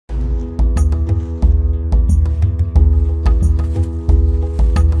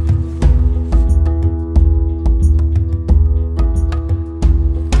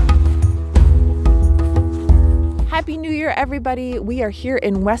everybody. We are here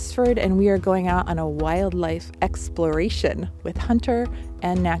in Westford and we are going out on a wildlife exploration with hunter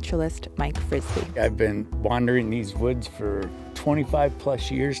and naturalist Mike Frisbie. I've been wandering these woods for 25 plus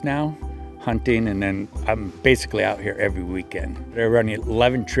years now, hunting, and then I'm basically out here every weekend. I run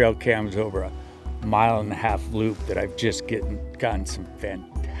 11 trail cams over a 1.5 mile loop that I've just gotten some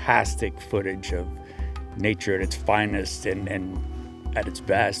fantastic footage of nature at its finest and at its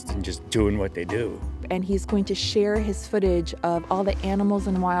best, and just doing what they do. And he's going to share his footage of all the animals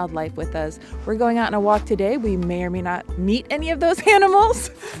and wildlife with us. We're going out on a walk today. We may or may not meet any of those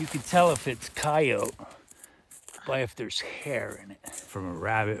animals. You can tell if it's coyote by if there's hair in it. From a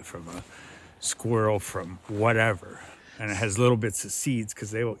rabbit, from a squirrel, from whatever. And it has little bits of seeds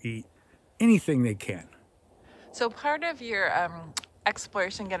because they will eat anything they can. So part of your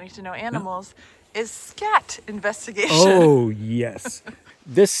exploration, getting to know animals, is scat investigation. Oh, yes.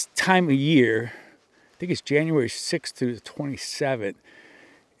 This time of year, I think it's January 6th through the 27th,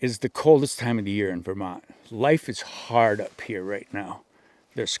 is the coldest time of the year in Vermont. Life is hard up here right now.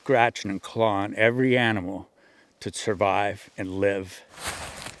 They're scratching and clawing every animal to survive and live.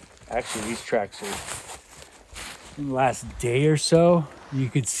 Actually, these tracks are, in the last day or so, you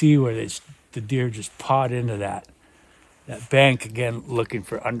could see where the deer just pawed into that bank again, looking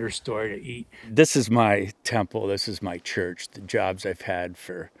for understory to eat. This is my temple. This is my church. The jobs I've had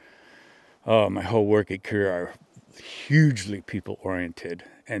for my whole working career are hugely people-oriented,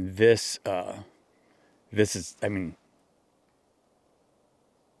 and this is, I mean,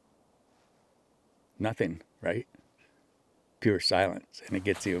 nothing, right? Pure silence, and it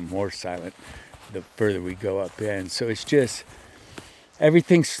gets even more silent the further we go up in. So it's just,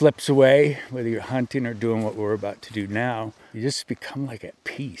 everything slips away, whether you're hunting or doing what we're about to do now. You just become like at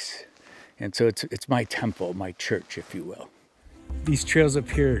peace. And so it's my temple, my church, if you will. These trails up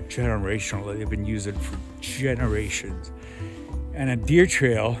here are generational. They've been using for generations. And a deer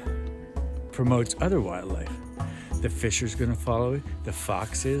trail promotes other wildlife. The fisher's gonna follow it, the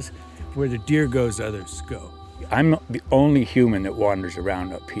fox is. Where the deer goes, others go. I'm the only human that wanders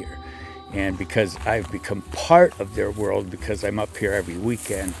around up here. And because I've become part of their world, because I'm up here every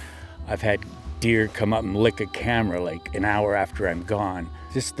weekend, I've had deer come up and lick a camera like an hour after I'm gone.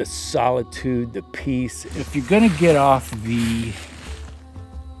 Just the solitude, the peace. If you're gonna get off the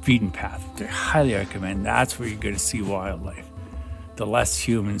beaten path, I highly recommend that's where you're gonna see wildlife. The less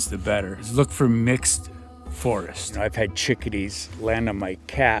humans, the better. Just look for mixed forest. You know, I've had chickadees land on my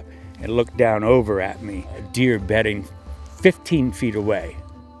cap and look down over at me. A deer bedding 15 feet away.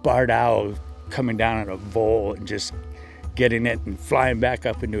 Barred owl coming down on a vole and just getting it and flying back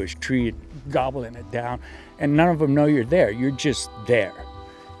up into his tree and gobbling it down. And none of them know you're there. You're just there.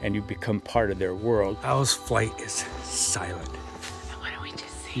 And you become part of their world. Owl's flight is silent. What do we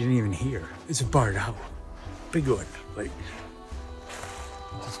just see? You didn't even hear. It's a barred owl. Big one. Like,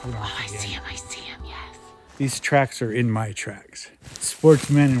 just went off I again. see him, yes. These tracks are in my tracks.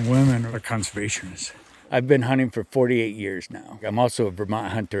 Sportsmen and women are conservationists. I've been hunting for 48 years now. I'm also a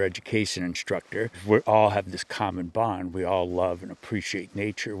Vermont hunter education instructor. We all have this common bond. We all love and appreciate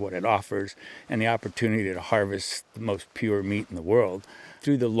nature, what it offers, and the opportunity to harvest the most pure meat in the world.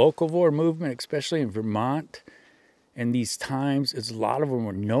 Through the locavore movement, especially in Vermont, in these times, it's a lot of them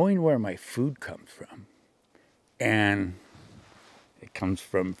were knowing where my food comes from. And it comes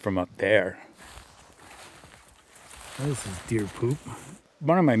from up there. This is deer poop.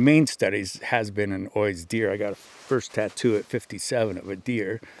 One of my main studies has been an Oiz deer. I got a first tattoo at 57 of a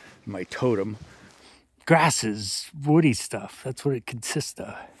deer, my totem. Grasses, woody stuff, that's what it consists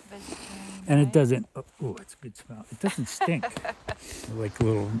of. And it doesn't, oh, it's a good smell. It doesn't stink. Like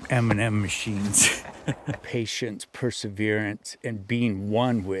little M&M machines. Patience, perseverance, and being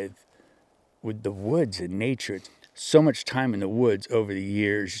one with the woods and nature. So much time in the woods over the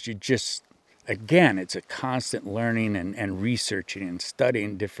years, you just, again, it's a constant learning and researching and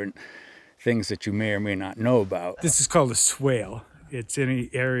studying different things that you may or may not know about. This is called a swale. It's in an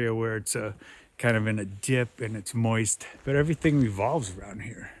area where it's kind of in a dip and it's moist, but everything revolves around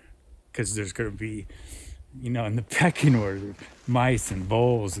here because there's going to be, you know, in the pecking order, mice and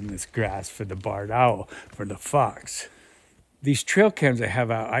voles in this grass for the barred owl, for the fox. These trail cams I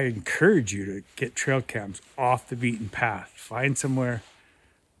have out, I encourage you to get trail cams off the beaten path. Find somewhere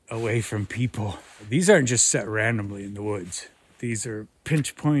away from people. These aren't just set randomly in the woods. These are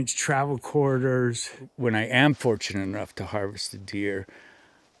pinch points, travel corridors. When I am fortunate enough to harvest a deer,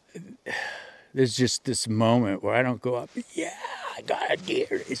 there's just this moment where I don't go up, yeah, I got a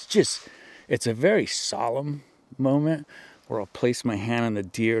deer. It's a very solemn moment where I'll place my hand on the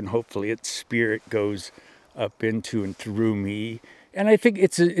deer and hopefully its spirit goes up into and through me. And I think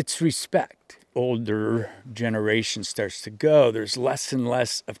it's respect. older generation starts to go, there's less and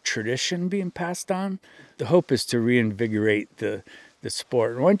less of tradition being passed on. The hope is to reinvigorate the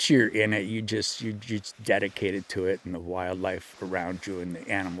sport. And once you're in it, you're just dedicated to it and the wildlife around you and the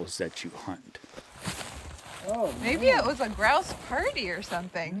animals that you hunt. Oh, maybe it was a grouse party or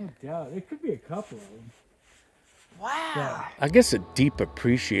something. No doubt. It could be a couple of them. Wow. Yeah. I guess a deep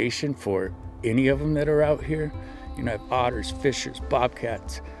appreciation for any of them that are out here. You know, I have otters, fishers,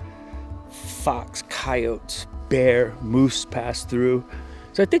 bobcats, fox, coyotes, bear, moose pass through.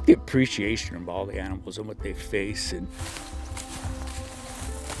 So I think the appreciation of all the animals and what they face. And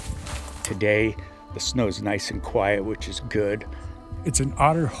today, the snow's nice and quiet, which is good. It's an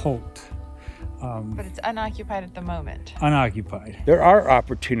otter holt. But it's unoccupied at the moment. Unoccupied. There are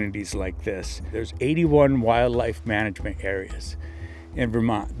opportunities like this. There's 81 wildlife management areas in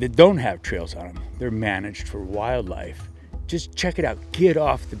Vermont that don't have trails on them. They're managed for wildlife. Just check it out. Get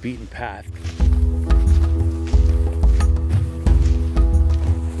off the beaten path.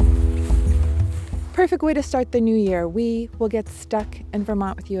 Perfect way to start the new year. We will get stuck in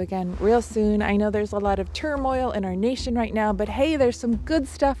Vermont with you again real soon. I know there's a lot of turmoil in our nation right now, but hey, there's some good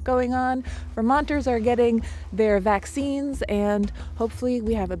stuff going on. Vermonters are getting their vaccines, and hopefully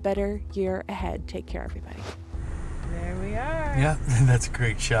we have a better year ahead. Take care, everybody. There we are. Yeah, that's a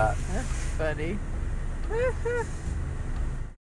great shot. That's funny.